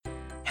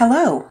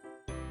Hello.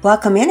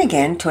 Welcome in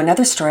again to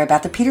another story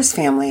about the Peters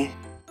family.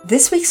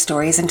 This week's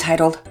story is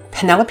entitled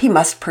Penelope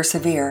Must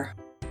Persevere.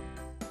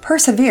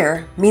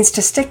 Persevere means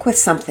to stick with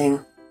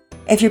something.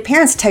 If your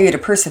parents tell you to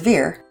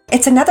persevere,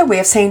 it's another way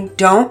of saying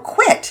don't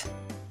quit.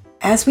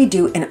 As we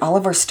do in all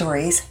of our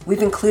stories,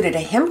 we've included a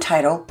hymn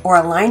title or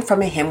a line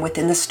from a hymn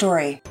within the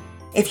story.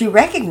 If you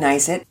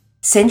recognize it,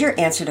 send your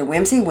answer to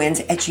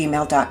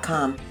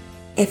whimsywins@gmail.com.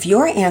 If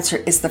your answer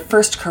is the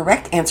first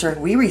correct answer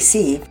we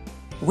receive,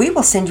 we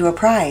will send you a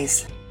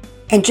prize.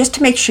 And just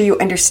to make sure you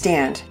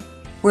understand,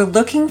 we're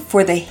looking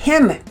for the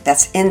hymn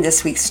that's in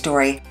this week's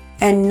story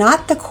and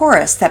not the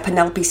chorus that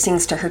Penelope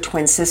sings to her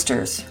twin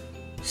sisters.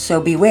 So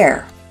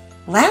beware.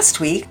 Last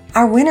week,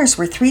 our winners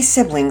were 3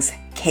 siblings,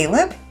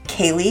 Caleb,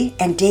 Kaylee,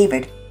 and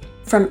David,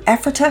 from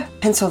Ephrata,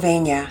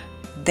 Pennsylvania.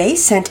 They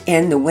sent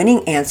in the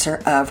winning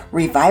answer of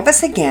Revive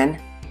Us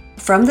Again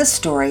from the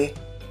story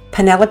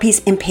Penelope's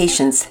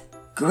Impatience.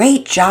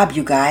 Great job,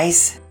 you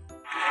guys!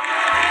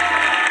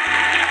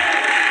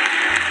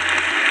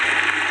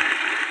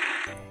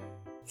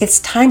 It's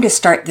time to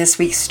start this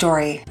week's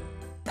story.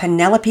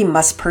 Penelope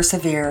Must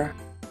Persevere.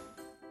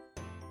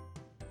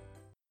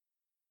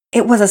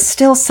 It was a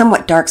still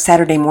somewhat dark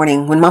Saturday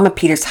morning when Mama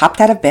Peters hopped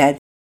out of bed,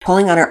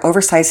 pulling on her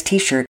oversized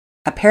t-shirt,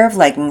 a pair of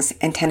leggings,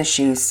 and tennis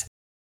shoes.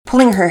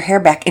 Pulling her hair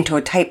back into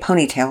a tight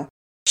ponytail,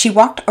 she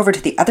walked over to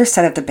the other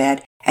side of the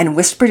bed and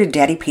whispered to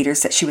Daddy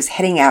Peters that she was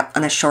heading out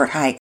on a short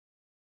hike.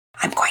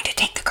 "I'm going to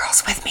take the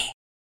girls with me.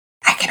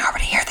 I can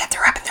already hear that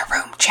they're up in their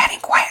room chatting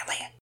quietly."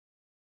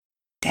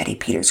 Daddy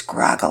Peters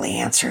groggily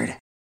answered,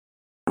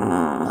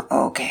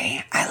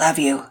 "Okay, I love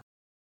you."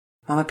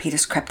 Mama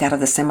Peters crept out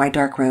of the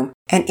semi-dark room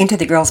and into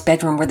the girls'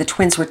 bedroom where the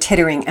twins were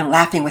tittering and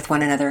laughing with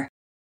one another.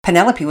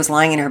 Penelope was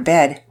lying in her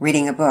bed,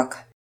 reading a book.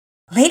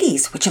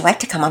 "Ladies, would you like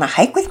to come on a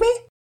hike with me?"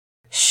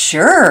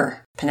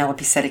 "Sure,"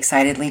 Penelope said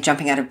excitedly,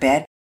 jumping out of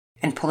bed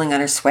and pulling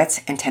on her sweats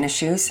and tennis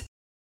shoes.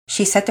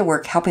 She set to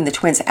work helping the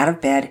twins out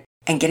of bed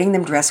and getting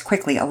them dressed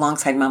quickly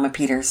alongside Mama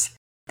Peters.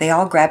 They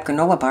all grabbed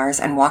granola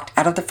bars and walked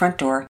out of the front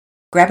door,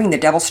 grabbing the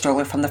double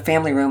stroller from the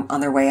family room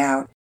on their way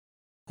out.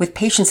 With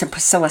Patience and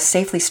Priscilla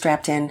safely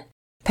strapped in,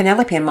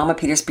 Penelope and Mama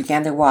Peters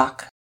began their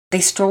walk.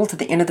 They strolled to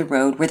the end of the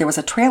road where there was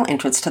a trail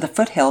entrance to the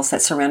foothills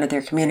that surrounded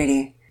their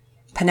community.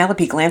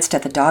 Penelope glanced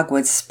at the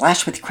dogwoods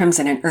splashed with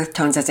crimson and earth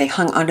tones as they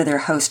hung onto their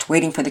host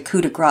waiting for the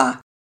coup de grace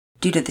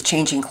due to the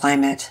changing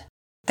climate.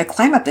 The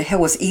climb up the hill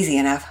was easy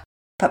enough,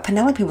 but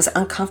Penelope was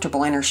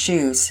uncomfortable in her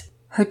shoes.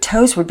 Her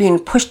toes were being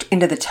pushed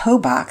into the toe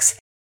box,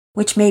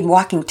 which made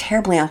walking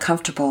terribly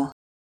uncomfortable.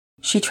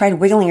 She tried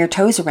wiggling her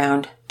toes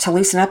around to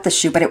loosen up the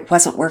shoe, but it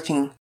wasn't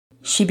working.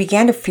 She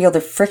began to feel the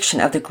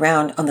friction of the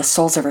ground on the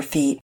soles of her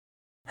feet.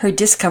 Her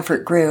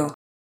discomfort grew.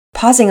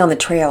 Pausing on the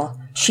trail,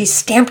 she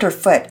stamped her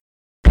foot,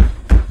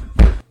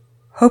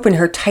 hoping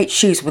her tight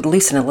shoes would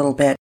loosen a little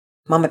bit.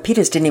 Mama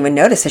Peters didn't even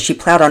notice as she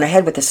plowed on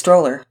ahead with the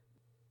stroller.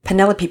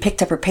 Penelope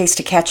picked up her pace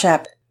to catch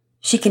up.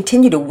 She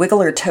continued to wiggle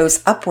her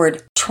toes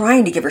upward,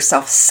 trying to give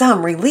herself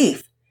some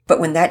relief. But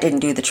when that didn't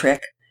do the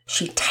trick,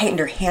 she tightened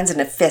her hands in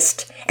a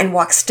fist and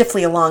walked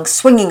stiffly along,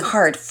 swinging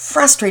hard,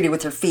 frustrated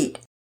with her feet.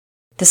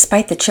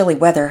 Despite the chilly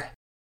weather,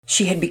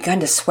 she had begun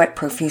to sweat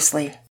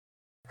profusely.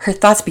 Her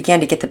thoughts began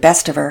to get the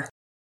best of her.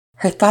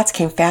 Her thoughts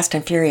came fast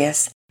and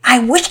furious. "I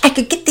wish I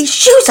could get these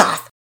shoes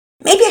off.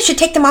 Maybe I should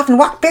take them off and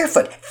walk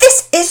barefoot.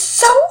 This is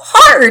so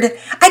hard.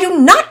 I do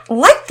not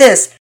like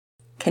this,"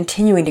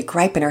 continuing to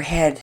gripe in her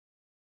head.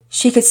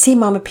 She could see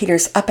Mama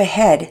Peters up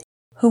ahead,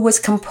 who was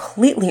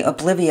completely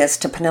oblivious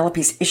to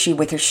Penelope's issue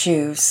with her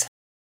shoes.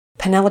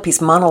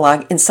 Penelope's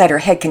monologue inside her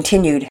head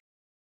continued.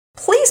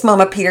 "Please,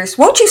 Mama Peters,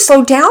 won't you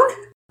slow down?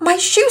 My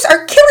shoes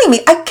are killing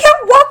me. I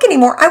can't walk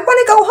anymore. I want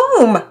to go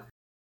home."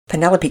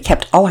 Penelope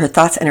kept all her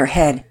thoughts in her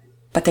head,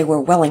 but they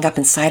were welling up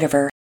inside of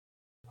her.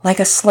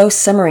 Like a slow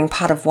simmering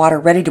pot of water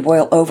ready to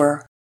boil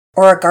over,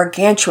 or a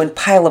gargantuan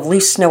pile of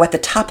loose snow at the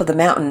top of the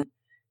mountain,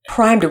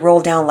 primed to roll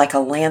down like a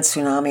land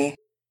tsunami.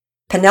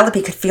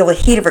 Penelope could feel the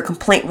heat of her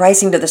complaint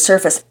rising to the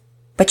surface,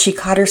 but she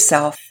caught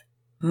herself,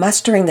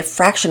 mustering the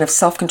fraction of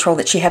self-control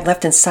that she had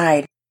left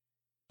inside.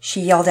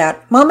 She yelled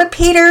out, "Mama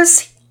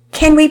Peters,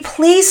 can we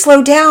please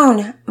slow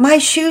down? My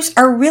shoes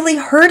are really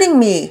hurting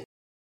me."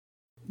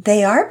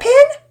 "They are,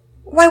 Pen?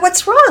 Why,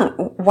 what's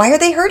wrong? Why are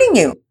they hurting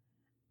you?"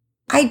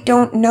 "I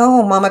don't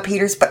know, Mama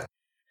Peters, but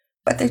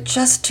they're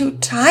just too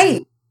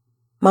tight."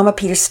 Mama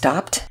Peters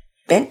stopped,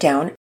 bent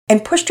down,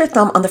 and pushed her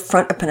thumb on the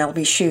front of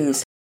Penelope's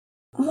shoes.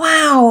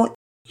 "Wow,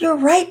 you're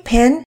right,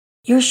 Pen.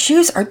 Your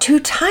shoes are too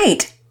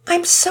tight.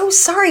 I'm so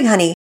sorry,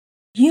 honey.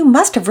 You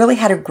must have really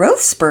had a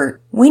growth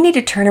spurt. We need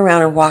to turn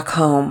around and walk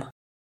home.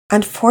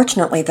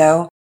 Unfortunately,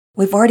 though,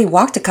 we've already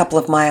walked a couple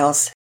of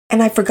miles,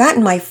 and I've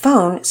forgotten my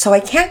phone, so I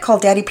can't call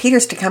Daddy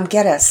Peters to come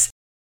get us.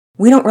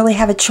 We don't really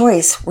have a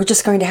choice. We're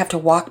just going to have to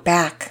walk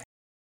back."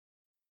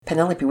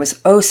 Penelope was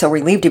oh so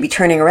relieved to be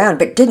turning around,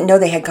 but didn't know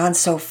they had gone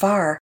so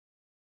far.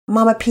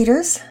 "Mama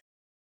Peters,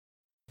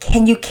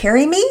 can you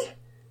carry me?"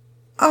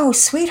 "Oh,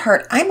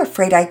 sweetheart, I'm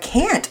afraid I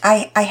can't.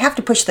 I have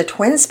to push the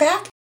twins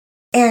back.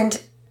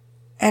 And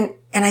And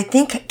I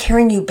think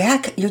carrying you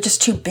back, you're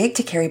just too big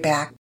to carry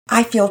back.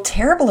 I feel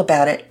terrible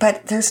about it,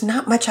 but there's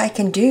not much I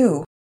can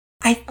do.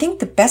 I think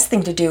the best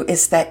thing to do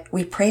is that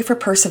we pray for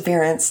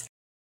perseverance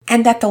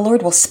and that the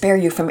Lord will spare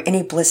you from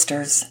any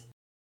blisters.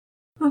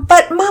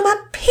 But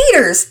Mama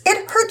Peters,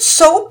 it hurts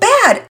so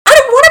bad. I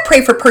don't want to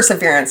pray for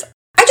perseverance.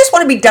 I just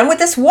want to be done with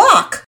this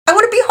walk. I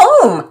want to be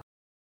home.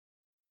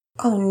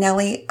 Oh,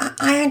 Nellie,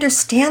 I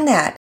understand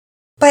that.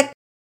 But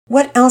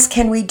what else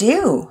can we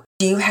do?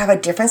 Do you have a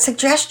different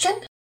suggestion?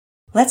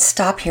 Let's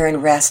stop here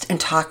and rest and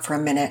talk for a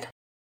minute.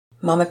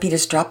 Mama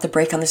Peters dropped the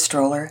brake on the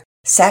stroller,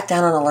 sat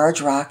down on a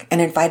large rock,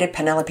 and invited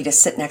Penelope to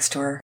sit next to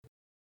her.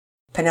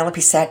 Penelope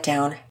sat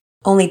down,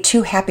 only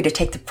too happy to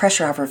take the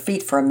pressure off her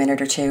feet for a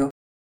minute or two.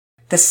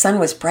 The sun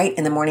was bright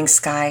in the morning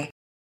sky,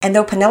 and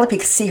though Penelope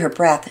could see her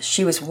breath,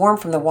 she was warm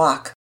from the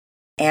walk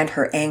and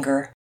her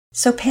anger.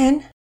 So,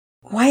 Pen,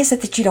 why is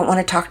it that you don't want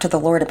to talk to the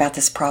Lord about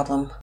this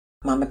problem?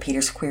 Mama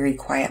Peters queried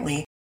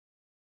quietly.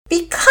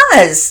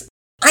 Because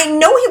I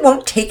know He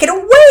won't take it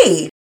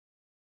away.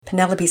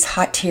 Penelope's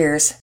hot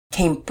tears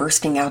came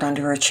bursting out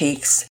onto her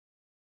cheeks.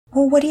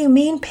 Well, what do you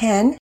mean,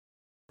 Pen?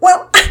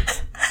 Well,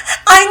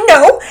 I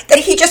know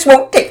that He just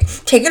won't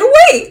take it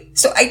away,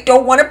 so I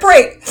don't want to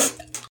pray.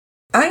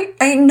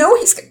 I know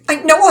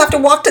we'll have to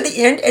walk to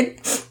the end, and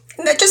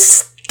that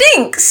just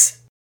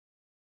stinks.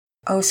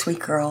 Oh, sweet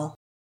girl,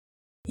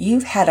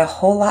 you've had a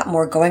whole lot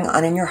more going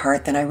on in your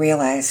heart than I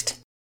realized.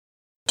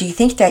 Do you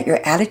think that your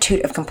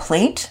attitude of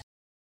complaint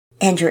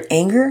and your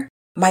anger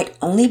might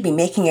only be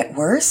making it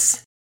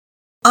worse?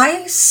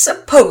 I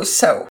suppose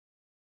so,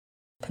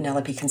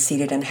 Penelope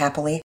conceded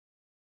unhappily.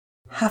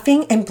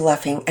 Huffing and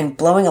bluffing and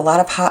blowing a lot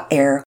of hot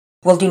air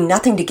will do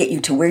nothing to get you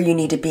to where you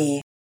need to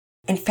be.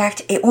 In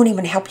fact, it won't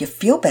even help you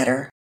feel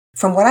better.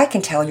 From what I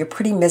can tell, you're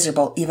pretty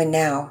miserable even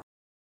now.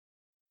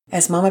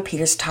 As Mama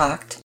Peters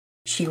talked,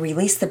 she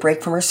released the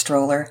brake from her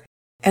stroller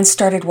and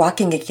started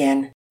walking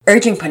again,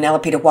 urging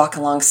Penelope to walk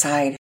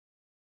alongside.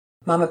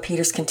 Mama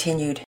Peters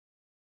continued,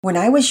 When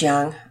I was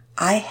young,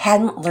 I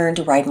hadn't learned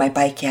to ride my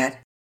bike yet,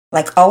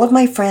 like all of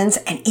my friends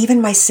and even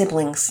my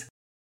siblings.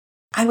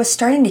 I was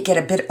starting to get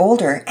a bit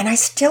older and I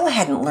still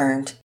hadn't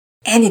learned.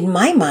 And in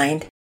my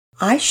mind,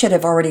 I should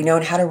have already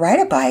known how to ride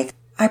a bike.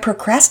 I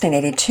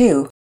procrastinated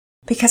too,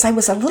 because I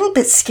was a little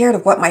bit scared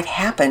of what might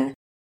happen.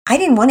 I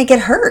didn't want to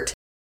get hurt.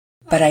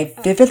 But I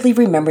vividly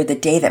remember the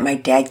day that my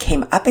dad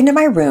came up into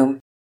my room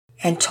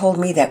and told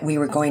me that we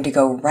were going to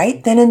go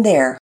right then and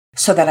there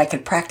so that I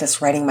could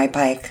practice riding my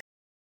bike.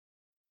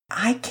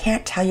 I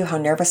can't tell you how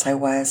nervous I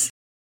was.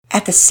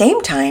 At the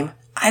same time,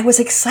 I was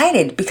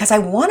excited because I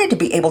wanted to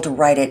be able to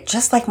ride it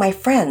just like my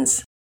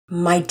friends.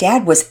 My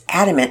dad was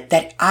adamant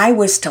that I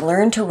was to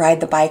learn to ride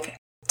the bike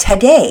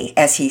today,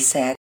 as he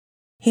said.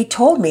 He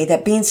told me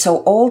that being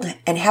so old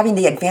and having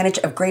the advantage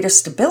of greater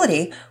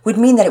stability would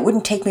mean that it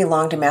wouldn't take me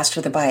long to master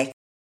the bike.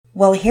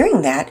 Well,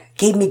 hearing that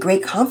gave me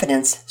great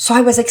confidence, so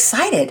I was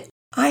excited.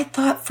 I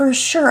thought for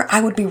sure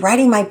I would be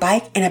riding my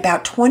bike in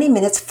about 20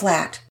 minutes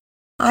flat.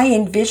 I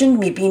envisioned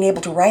me being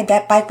able to ride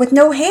that bike with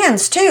no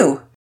hands,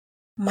 too.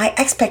 My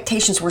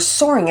expectations were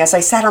soaring as I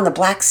sat on the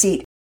black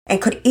seat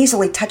and could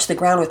easily touch the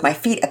ground with my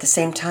feet at the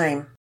same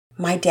time.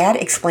 My dad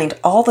explained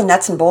all the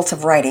nuts and bolts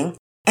of riding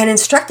and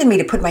instructed me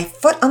to put my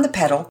foot on the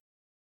pedal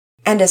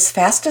and as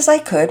fast as I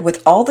could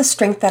with all the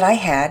strength that I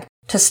had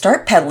to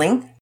start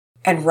pedaling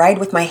and ride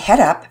with my head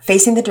up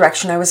facing the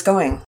direction I was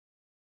going.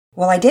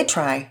 Well, I did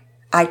try.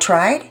 I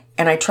tried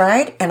and I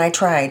tried and I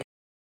tried.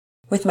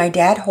 With my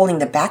dad holding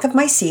the back of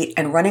my seat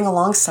and running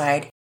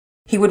alongside,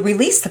 he would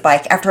release the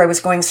bike after I was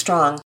going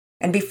strong,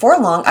 and before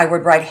long I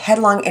would ride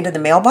headlong into the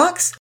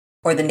mailbox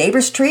or the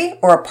neighbor's tree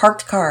or a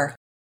parked car.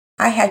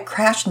 I had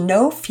crashed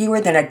no fewer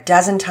than a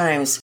dozen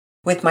times,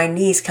 with my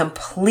knees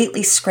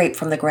completely scraped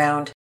from the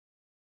ground.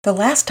 The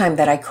last time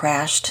that I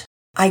crashed,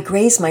 I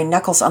grazed my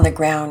knuckles on the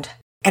ground,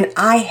 and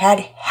I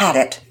had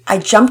it. I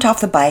jumped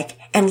off the bike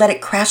and let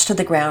it crash to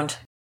the ground.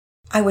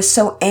 I was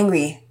so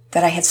angry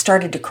that I had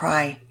started to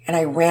cry, and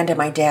I ran to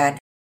my dad.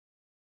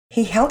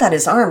 He held out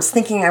his arms,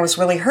 thinking I was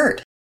really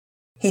hurt.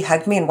 He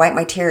hugged me and wiped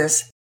my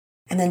tears,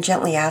 and then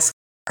gently asked,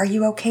 "Are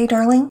you okay,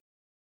 darling?"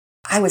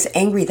 I was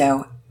angry,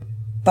 though,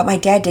 but my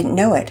dad didn't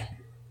know it.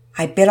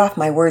 I bit off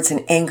my words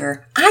in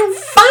anger. "I'm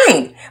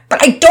fine,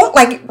 but I don't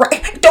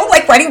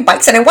like riding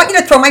bikes, and I want you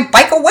to throw my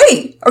bike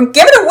away, or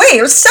give it away,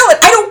 or sell it.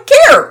 I don't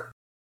care."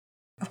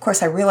 Of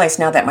course, I realized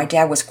now that my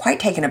dad was quite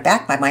taken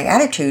aback by my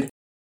attitude.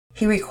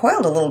 He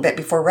recoiled a little bit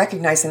before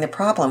recognizing the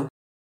problem.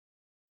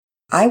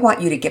 "I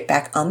want you to get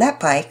back on that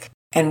bike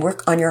and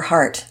work on your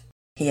heart,"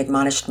 he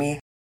admonished me.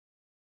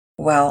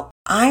 Well,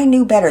 I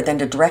knew better than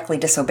to directly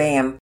disobey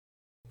him,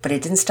 but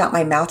it didn't stop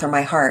my mouth or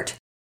my heart.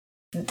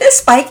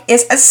 "This bike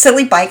is a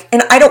silly bike,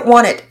 and I don't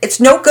want it. It's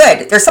no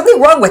good. There's something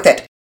wrong with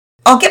it.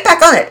 I'll get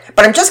back on it,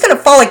 but I'm just going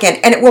to fall again,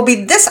 and it will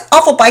be this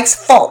awful bike's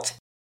fault."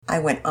 I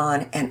went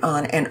on and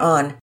on and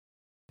on.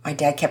 My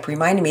dad kept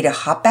reminding me to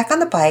hop back on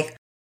the bike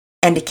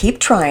and to keep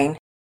trying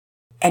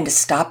and to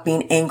stop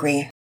being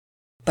angry.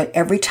 But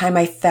every time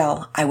I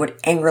fell, I would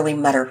angrily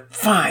mutter,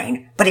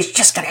 "Fine, but it's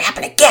just going to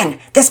happen again.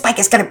 This bike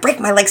is going to break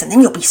my legs and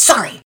then you'll be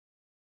sorry."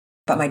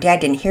 But my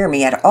dad didn't hear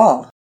me at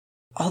all,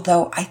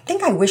 although I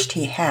think I wished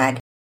he had.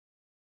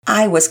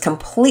 I was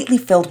completely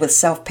filled with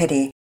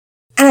self-pity,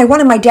 and I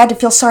wanted my dad to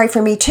feel sorry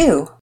for me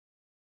too.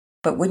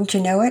 But wouldn't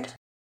you know it?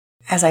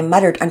 As I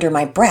muttered under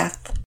my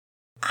breath,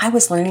 I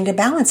was learning to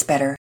balance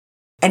better.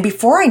 And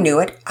before I knew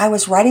it, I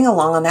was riding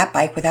along on that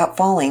bike without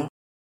falling.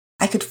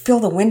 I could feel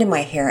the wind in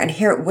my hair and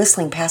hear it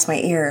whistling past my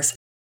ears.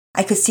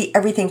 I could see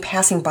everything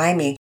passing by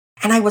me,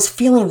 and I was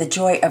feeling the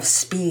joy of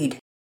speed.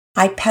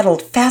 I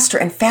pedaled faster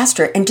and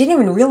faster and didn't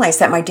even realize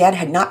that my dad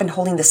had not been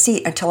holding the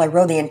seat until I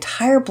rode the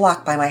entire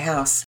block by my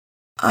house.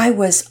 I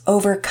was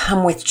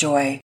overcome with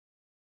joy.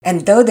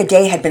 And though the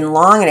day had been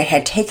long and it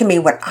had taken me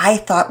what I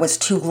thought was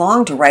too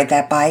long to ride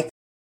that bike,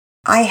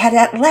 I had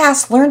at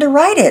last learned to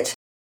ride it.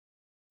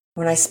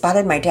 When I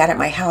spotted my dad at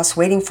my house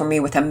waiting for me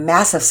with a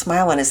massive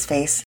smile on his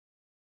face,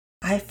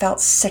 I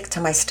felt sick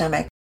to my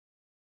stomach.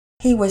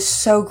 He was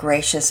so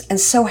gracious and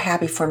so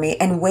happy for me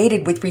and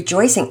waited with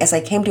rejoicing as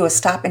I came to a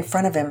stop in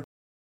front of him.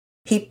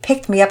 He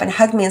picked me up and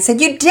hugged me and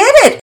said, "You did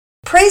it!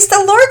 Praise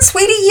the Lord,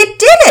 sweetie, you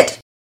did it!"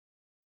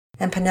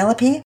 And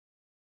Penelope,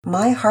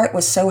 my heart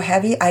was so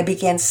heavy I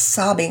began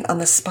sobbing on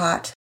the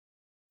spot.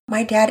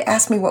 My dad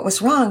asked me what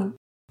was wrong,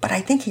 but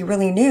I think he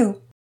really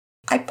knew.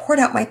 I poured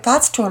out my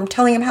thoughts to him,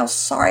 telling him how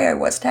sorry I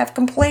was to have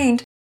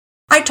complained.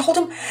 I told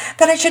him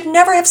that I should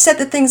never have said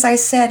the things I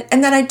said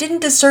and that I didn't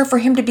deserve for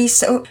him to be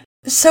so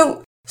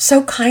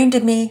kind to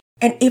me.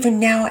 And even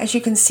now, as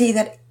you can see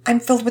that I'm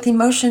filled with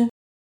emotion,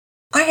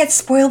 I had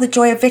spoiled the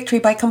joy of victory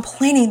by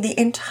complaining the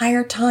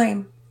entire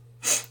time.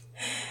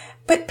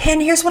 But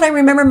Pen, here's what I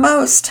remember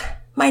most.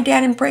 My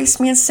dad embraced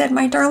me and said,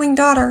 "My darling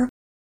daughter,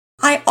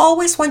 I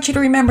always want you to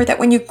remember that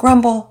when you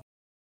grumble,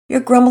 you're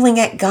grumbling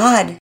at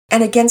God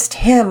and against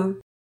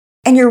Him,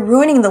 and you're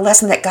ruining the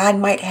lesson that God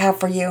might have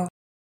for you.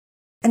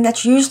 And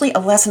that's usually a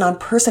lesson on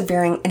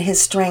persevering in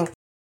His strength.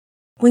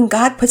 When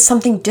God puts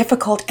something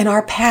difficult in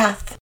our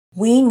path,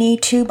 we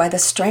need to, by the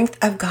strength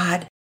of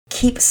God,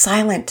 keep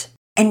silent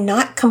and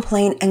not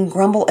complain and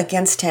grumble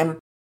against Him.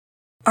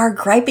 Our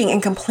griping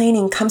and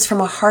complaining comes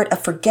from a heart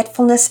of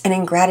forgetfulness and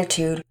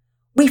ingratitude.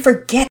 We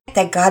forget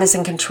that God is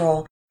in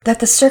control, that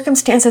the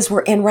circumstances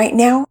we're in right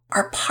now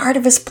are part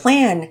of His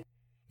plan,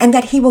 and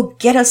that He will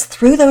get us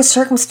through those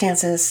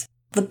circumstances.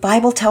 The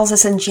Bible tells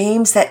us in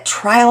James that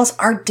trials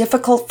are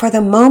difficult for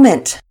the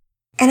moment.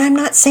 And I'm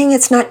not saying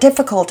it's not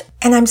difficult,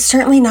 and I'm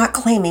certainly not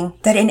claiming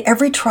that in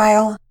every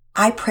trial,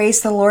 I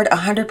praise the Lord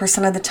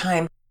 100% of the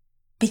time,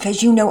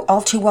 because you know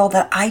all too well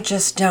that I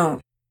just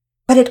don't.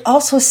 But it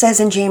also says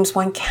in James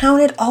 1,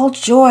 "Count it all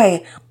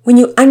joy when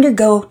you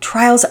undergo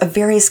trials of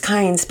various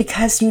kinds,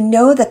 because you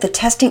know that the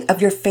testing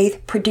of your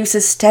faith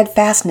produces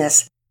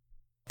steadfastness."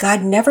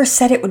 God never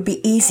said it would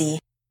be easy,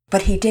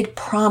 but He did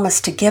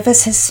promise to give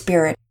us His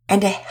Spirit and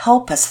to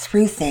help us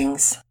through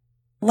things.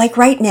 Like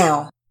right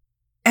now,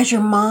 as your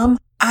mom,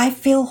 I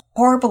feel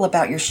horrible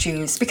about your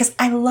shoes because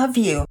I love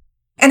you.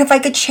 And if I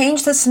could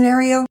change the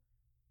scenario,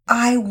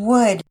 I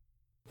would.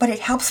 But it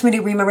helps me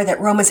to remember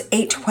that Romans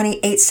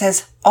 8:28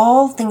 says,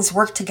 "All things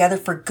work together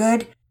for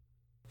good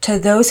to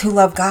those who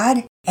love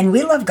God," and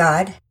we love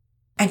God,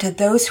 "and to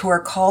those who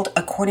are called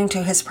according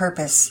to His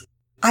purpose."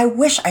 I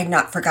wish I'd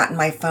not forgotten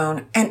my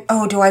phone, and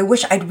oh, do I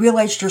wish I'd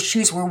realized your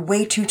shoes were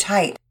way too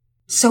tight.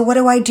 So what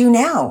do I do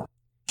now?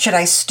 Should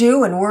I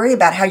stew and worry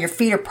about how your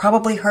feet are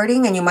probably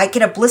hurting and you might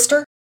get a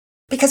blister?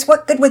 Because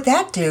what good would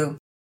that do?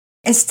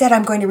 Instead,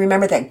 I'm going to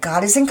remember that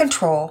God is in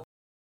control,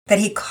 that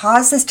He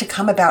caused this to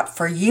come about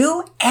for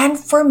you and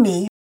for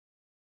me,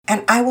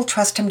 and I will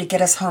trust Him to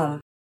get us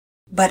home.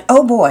 But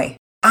oh boy,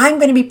 I'm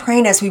going to be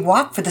praying as we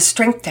walk for the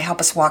strength to help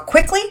us walk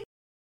quickly,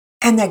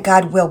 and that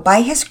God will,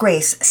 by His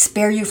grace,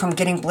 spare you from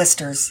getting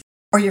blisters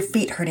or your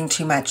feet hurting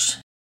too much.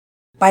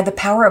 By the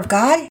power of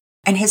God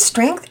and His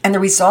strength and the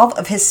resolve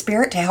of His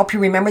Spirit to help you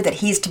remember that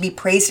He is to be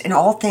praised in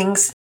all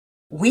things,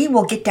 we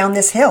will get down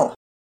this hill.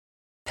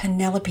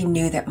 Penelope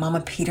knew that Mama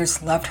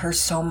Peters loved her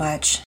so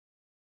much.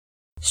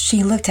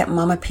 She looked at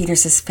Mama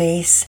Peters'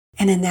 face,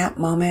 and in that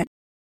moment,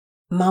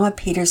 Mama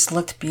Peters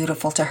looked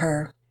beautiful to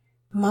her.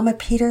 "Mama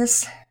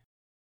Peters,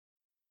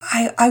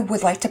 I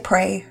would like to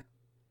pray.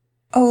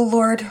 Oh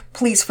Lord,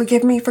 please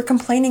forgive me for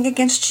complaining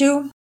against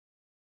you.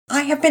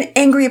 I have been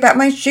angry about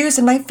my shoes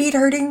and my feet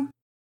hurting.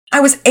 I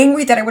was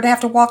angry that I would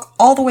have to walk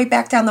all the way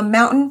back down the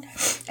mountain,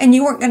 and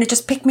you weren't going to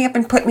just pick me up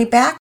and put me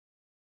back.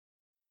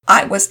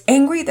 I was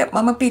angry that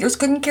Mama Peters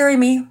couldn't carry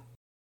me.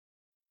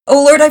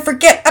 Oh Lord, I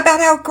forget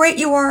about how great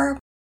you are,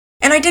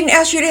 and I didn't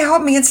ask you to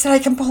help me, instead I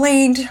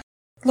complained.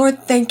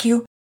 Lord, thank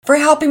you for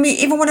helping me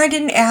even when I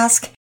didn't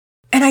ask,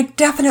 and I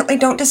definitely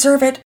don't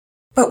deserve it,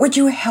 but would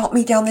you help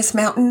me down this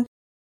mountain?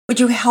 Would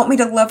you help me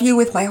to love you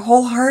with my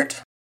whole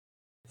heart?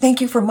 Thank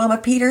you for Mama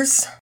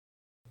Peters.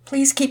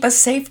 Please keep us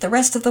safe the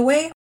rest of the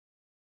way.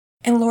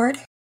 And Lord,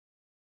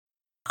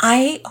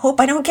 I hope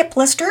I don't get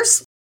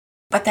blisters,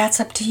 but that's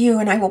up to you,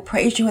 and I will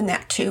praise you in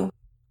that too.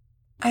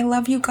 I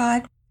love you,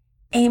 God.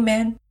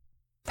 Amen.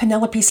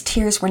 Penelope's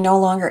tears were no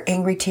longer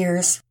angry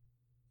tears,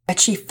 but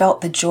she felt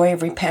the joy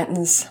of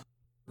repentance.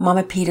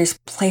 Mama Peters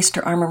placed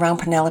her arm around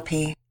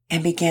Penelope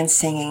and began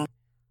singing,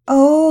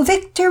 "Oh,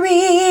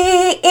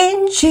 victory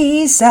in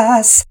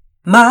Jesus,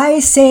 my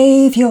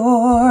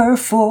Savior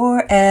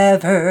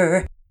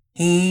forever.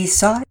 He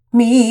sought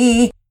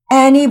me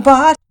and he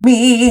bought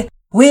me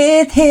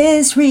with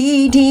his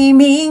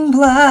redeeming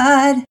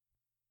blood."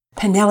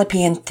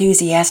 Penelope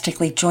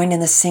enthusiastically joined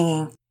in the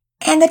singing,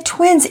 and the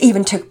twins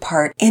even took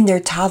part in their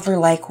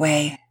toddler-like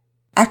way.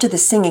 After the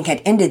singing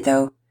had ended,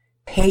 though,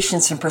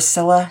 Patience and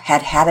Priscilla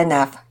had had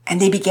enough,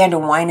 and they began to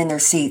whine in their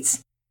seats.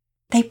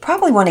 "They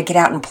probably want to get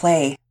out and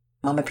play."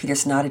 Mama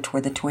Peters nodded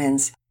toward the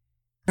twins.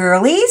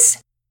 "Girlies,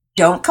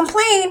 don't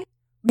complain.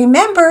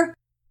 Remember,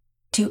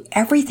 do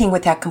everything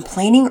without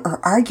complaining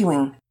or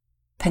arguing."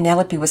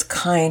 Penelope was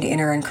kind in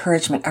her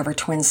encouragement of her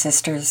twin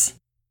sisters.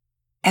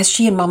 As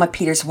she and Mama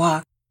Peters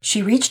walked,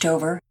 she reached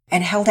over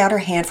and held out her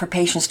hand for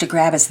Patience to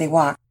grab as they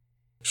walked.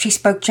 She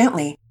spoke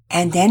gently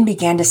and then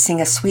began to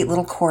sing a sweet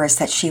little chorus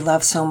that she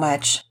loved so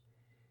much.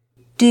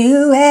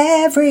 "Do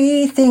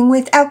everything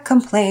without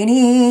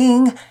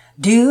complaining.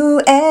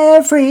 Do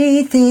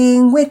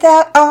everything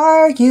without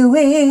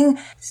arguing,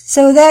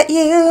 so that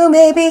you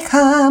may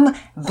become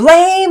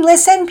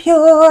blameless and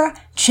pure,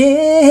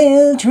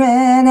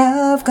 children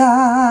of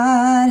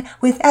God,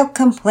 without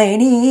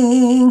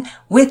complaining,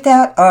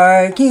 without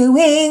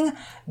arguing.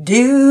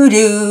 Do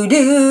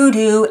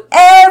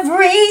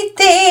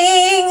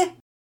everything."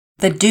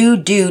 The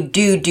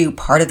do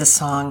part of the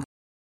song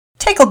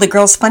tickled the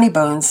girls' funny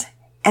bones,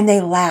 and they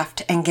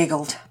laughed and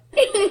giggled.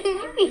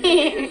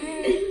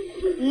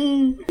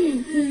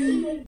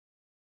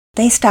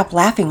 They stopped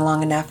laughing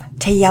long enough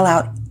to yell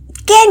out,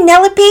 "Again,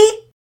 Penelope!"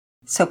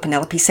 So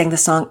Penelope sang the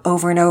song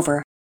over and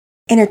over,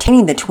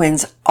 entertaining the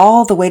twins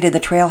all the way to the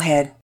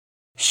trailhead.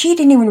 She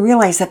didn't even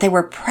realize that they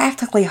were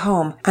practically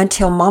home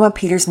until Mama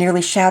Peters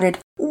nearly shouted,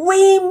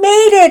 "We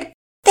made it!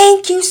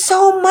 Thank you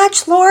so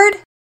much, Lord!"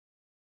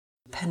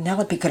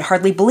 Penelope could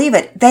hardly believe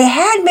it. They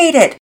had made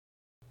it!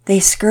 They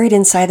scurried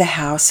inside the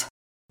house,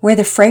 where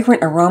the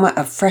fragrant aroma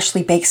of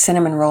freshly baked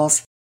cinnamon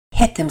rolls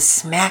hit them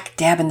smack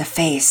dab in the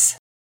face.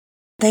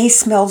 They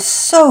smelled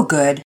so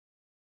good,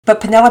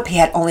 but Penelope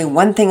had only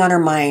one thing on her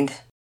mind.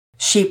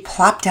 She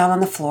plopped down on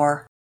the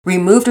floor,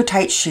 removed her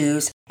tight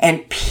shoes,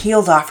 and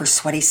peeled off her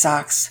sweaty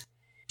socks.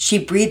 She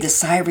breathed a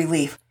sigh of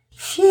relief,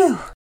 phew,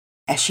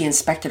 as she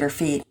inspected her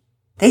feet.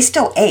 They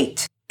still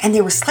ached, and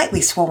they were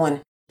slightly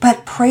swollen,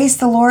 but praise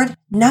the Lord,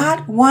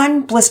 not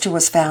one blister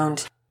was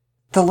found.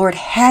 The Lord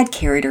had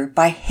carried her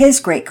by His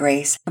great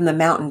grace from the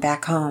mountain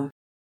back home.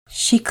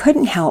 She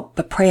couldn't help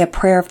but pray a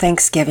prayer of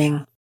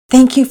thanksgiving.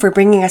 "Thank you for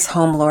bringing us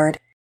home, Lord.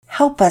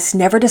 Help us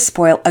never to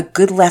spoil a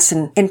good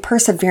lesson in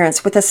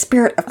perseverance with a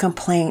spirit of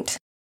complaint.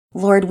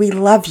 Lord, we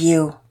love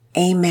you.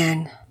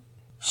 Amen."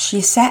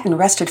 She sat and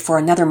rested for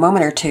another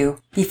moment or two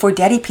before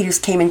Daddy Peters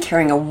came in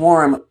carrying a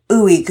warm,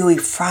 ooey-gooey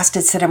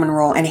frosted cinnamon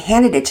roll and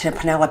handed it to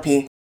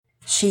Penelope.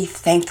 She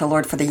thanked the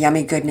Lord for the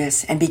yummy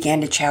goodness and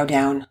began to chow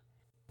down.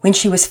 When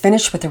she was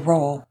finished with the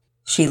roll,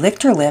 she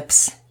licked her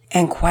lips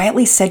and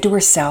quietly said to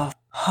herself,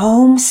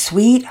 "Home,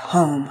 sweet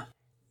home.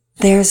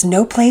 There's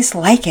no place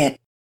like it."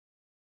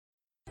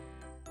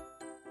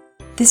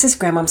 This is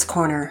Grandmom's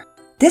Corner.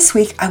 This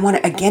week, I want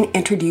to again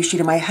introduce you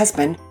to my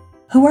husband,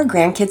 who our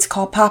grandkids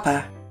call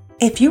Papa.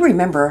 If you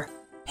remember,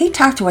 he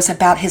talked to us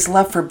about his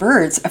love for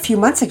birds a few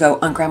months ago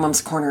on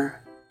Grandmom's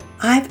Corner.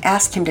 I've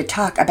asked him to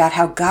talk about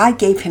how God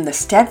gave him the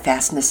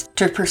steadfastness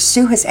to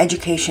pursue his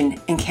education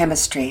in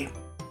chemistry.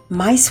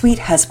 My sweet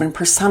husband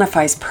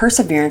personifies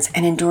perseverance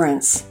and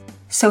endurance.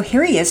 So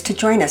here he is to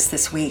join us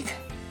this week.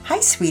 Hi,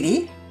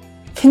 sweetie.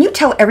 Can you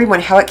tell everyone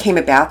how it came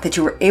about that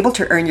you were able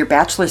to earn your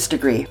bachelor's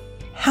degree?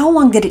 How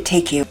long did it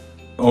take you?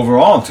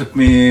 Overall, it took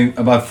me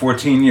about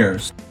 14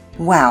 years.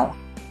 Wow.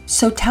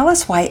 So tell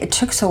us why it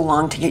took so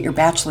long to get your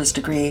bachelor's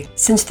degree,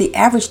 since the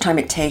average time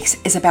it takes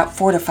is about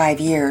 4 to 5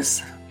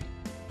 years.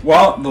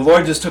 Well, the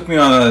Lord just took me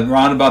on a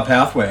roundabout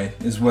pathway,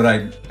 is what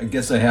I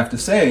guess I have to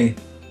say.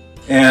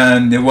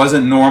 And it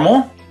wasn't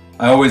normal.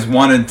 I always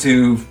wanted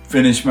to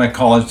finish my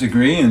college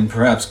degree and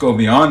perhaps go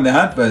beyond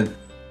that, but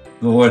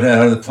the Lord had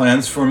other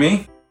plans for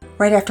me.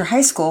 Right after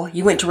high school,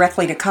 you went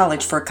directly to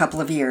college for a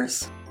couple of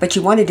years. But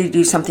you wanted to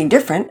do something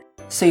different,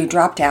 so you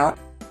dropped out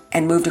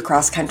and moved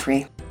across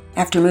country.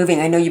 After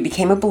moving, I know you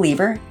became a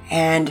believer,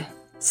 and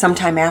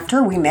sometime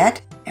after we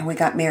met and we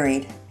got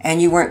married,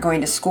 and you weren't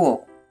going to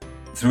school.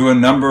 Through a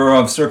number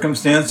of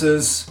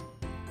circumstances,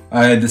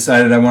 I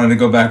decided I wanted to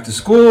go back to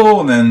school,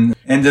 and then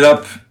ended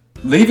up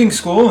leaving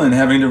school and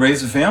having to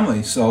raise a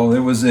family. So it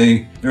was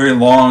a very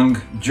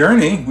long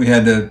journey.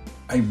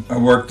 I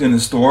worked in a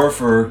store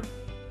for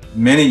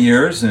many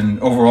years, and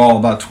overall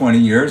about 20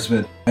 years,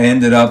 but I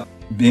ended up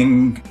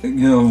being,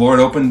 the Lord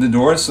opened the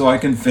door so I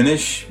can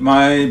finish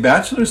my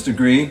bachelor's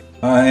degree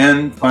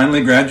and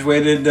finally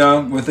graduated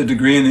with a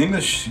degree in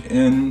English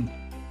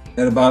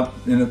at about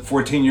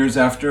 14 years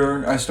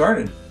after I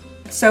started.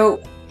 So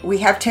we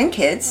have 10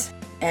 kids,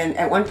 and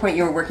at one point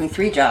you were working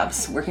 3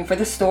 jobs, working for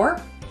the store,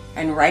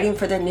 and writing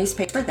for the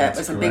newspaper. That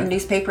was a big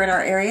newspaper in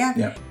our area.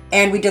 Yeah.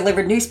 And we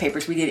delivered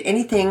newspapers. We did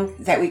anything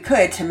that we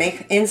could to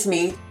make ends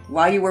meet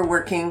while you were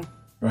working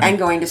and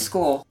going to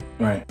school.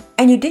 Right.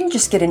 And you didn't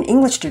just get an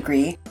English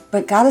degree,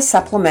 but got a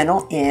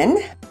supplemental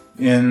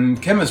in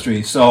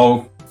chemistry.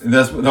 So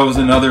that was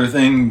another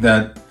thing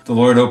that the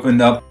Lord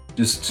opened up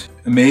just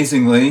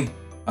amazingly.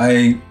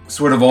 I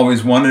sort of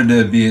always wanted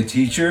to be a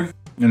teacher.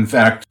 In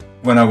fact,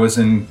 when I was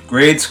in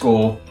grade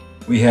school,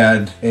 we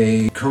had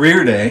a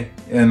career day,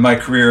 and my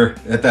career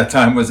at that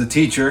time was a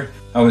teacher.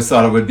 I always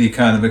thought it would be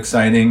kind of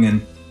exciting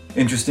and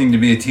interesting to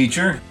be a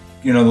teacher.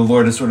 You know, the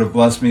Lord has sort of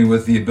blessed me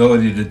with the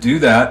ability to do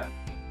that.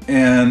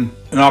 And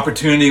an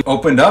opportunity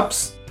opened up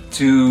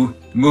to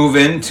move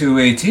into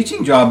a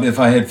teaching job if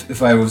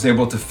I was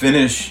able to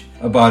finish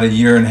about a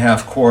 1.5-year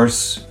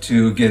course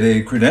to get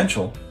a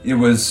credential. It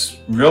was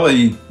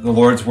really the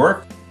Lord's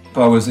work.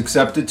 I was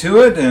accepted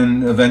to it,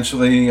 and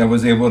eventually I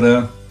was able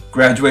to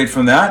graduate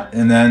from that,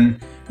 and then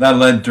that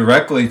led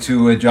directly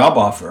to a job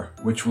offer,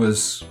 which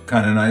was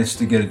kind of nice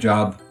to get a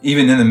job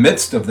even in the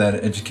midst of that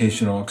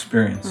educational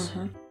experience.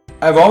 Mm-hmm.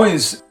 I've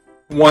always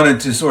wanted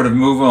to sort of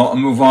move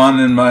on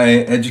in my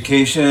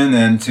education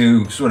and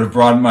to sort of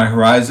broaden my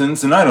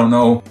horizons, and I don't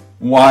know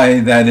why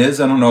that is.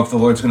 I don't know if the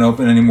Lord's going to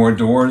open any more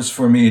doors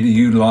for me to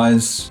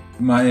utilize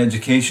my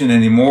education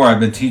anymore. I've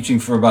been teaching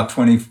for about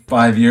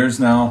 25 years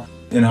now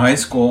in high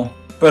school,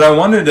 but I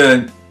wanted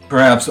to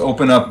perhaps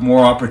open up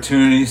more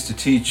opportunities to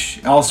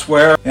teach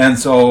elsewhere, and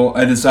so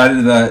I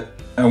decided that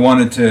I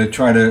wanted to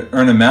try to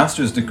earn a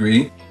master's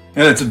degree.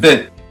 And it's a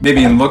bit,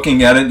 maybe in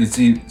looking at it,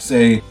 you'd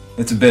say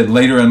it's a bit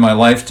later in my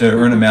life to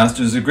earn a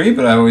master's degree,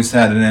 but I always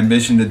had an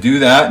ambition to do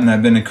that, and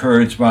I've been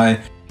encouraged by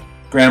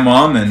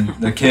grandmom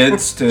and the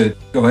kids to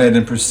go ahead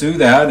and pursue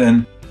that.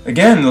 And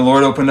again, the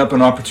Lord opened up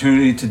an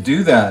opportunity to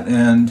do that,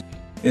 and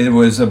it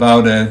was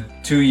about a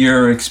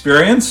 2-year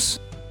experience.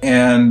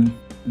 And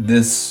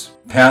this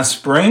past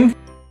spring,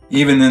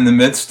 even in the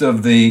midst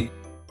of the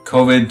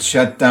COVID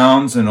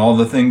shutdowns and all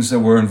the things that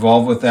were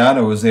involved with that,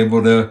 I was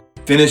able to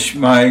finish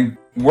my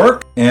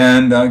work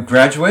and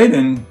graduate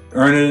and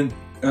earn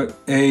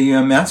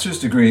a master's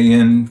degree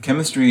in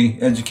chemistry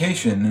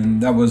education.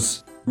 And that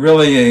was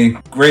really a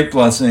great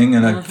blessing,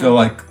 and I feel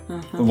like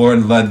the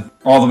Lord led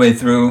all the way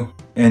through,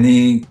 and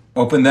He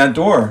opened that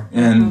door.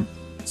 And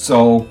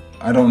so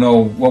I don't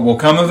know what will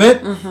come of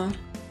it,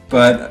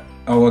 but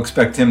I will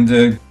expect Him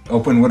to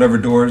open whatever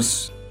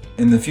doors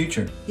in the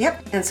future.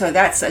 Yep, and so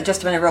that's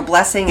just been a real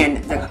blessing,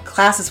 and the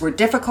classes were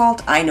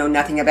difficult. I know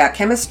nothing about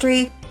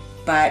chemistry,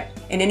 but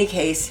in any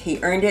case, he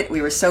earned it.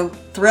 We were so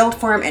thrilled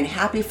for him and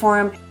happy for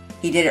him.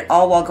 He did it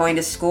all while going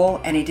to school,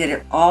 and he did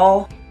it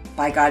all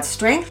by God's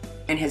strength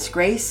and His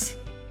grace,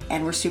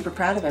 and we're super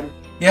proud of him.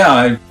 Yeah,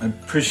 I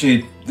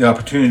appreciate the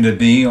opportunity to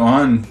be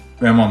on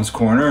Grandmom's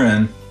Corner,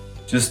 and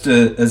just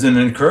as an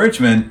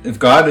encouragement, if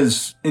God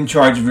is in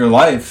charge of your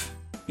life,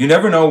 you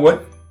never know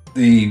what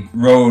the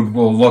road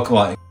will look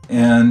like,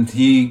 and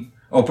He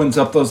opens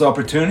up those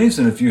opportunities.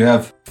 And if you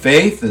have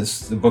faith,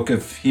 as the book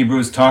of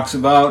Hebrews talks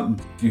about,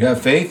 if you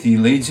have faith, He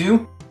leads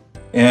you.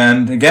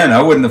 And again,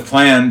 I wouldn't have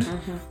planned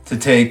to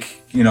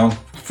take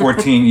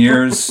 14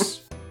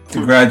 years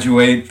to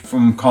graduate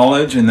from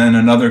college, and then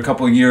another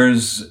couple of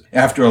years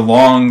after a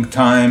long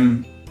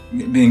time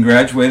being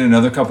graduated,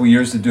 another couple of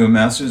years to do a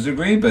master's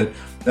degree. But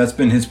that's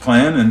been His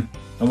plan, and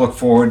I look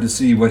forward to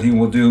see what He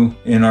will do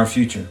in our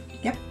future.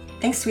 Yep.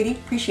 Thanks, sweetie.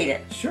 Appreciate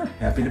it. Sure.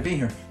 Happy to be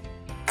here.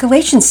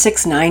 Galatians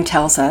 6:9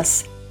 tells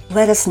us,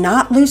 "Let us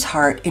not lose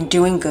heart in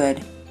doing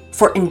good,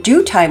 for in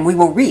due time we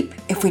will reap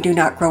if we do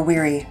not grow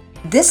weary."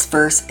 This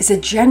verse is a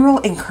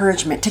general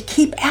encouragement to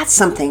keep at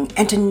something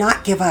and to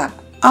not give up.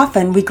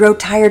 Often we grow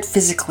tired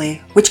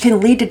physically, which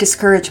can lead to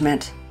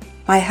discouragement.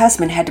 My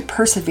husband had to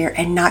persevere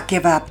and not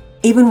give up,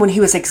 even when he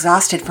was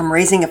exhausted from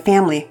raising a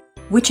family,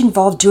 which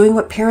involved doing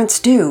what parents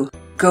do.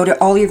 Go to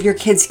all of your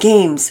kids'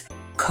 games,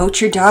 coach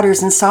your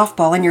daughters in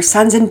softball and your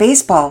sons in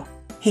baseball.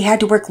 He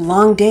had to work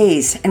long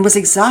days and was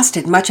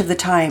exhausted much of the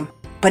time,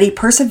 but he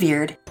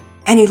persevered,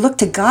 and he looked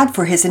to God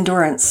for his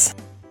endurance.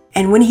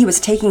 And when he was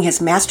taking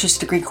his master's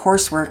degree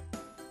coursework,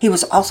 he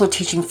was also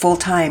teaching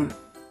full-time.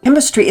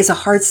 Chemistry is a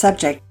hard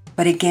subject,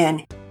 but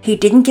again, he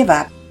didn't give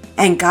up,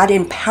 and God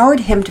empowered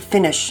him to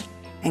finish.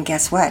 And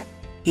guess what?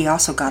 He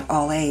also got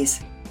all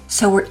A's.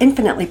 So we're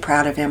infinitely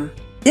proud of him.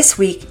 This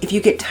week, if you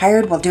get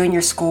tired while doing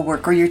your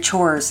schoolwork or your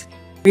chores,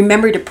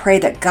 remember to pray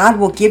that God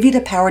will give you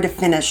the power to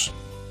finish,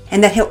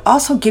 and that He'll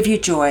also give you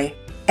joy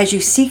as you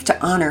seek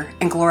to honor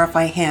and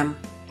glorify Him.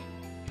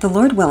 The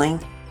Lord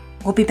willing,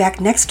 we'll be back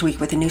next week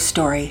with a new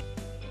story.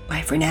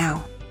 Bye for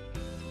now.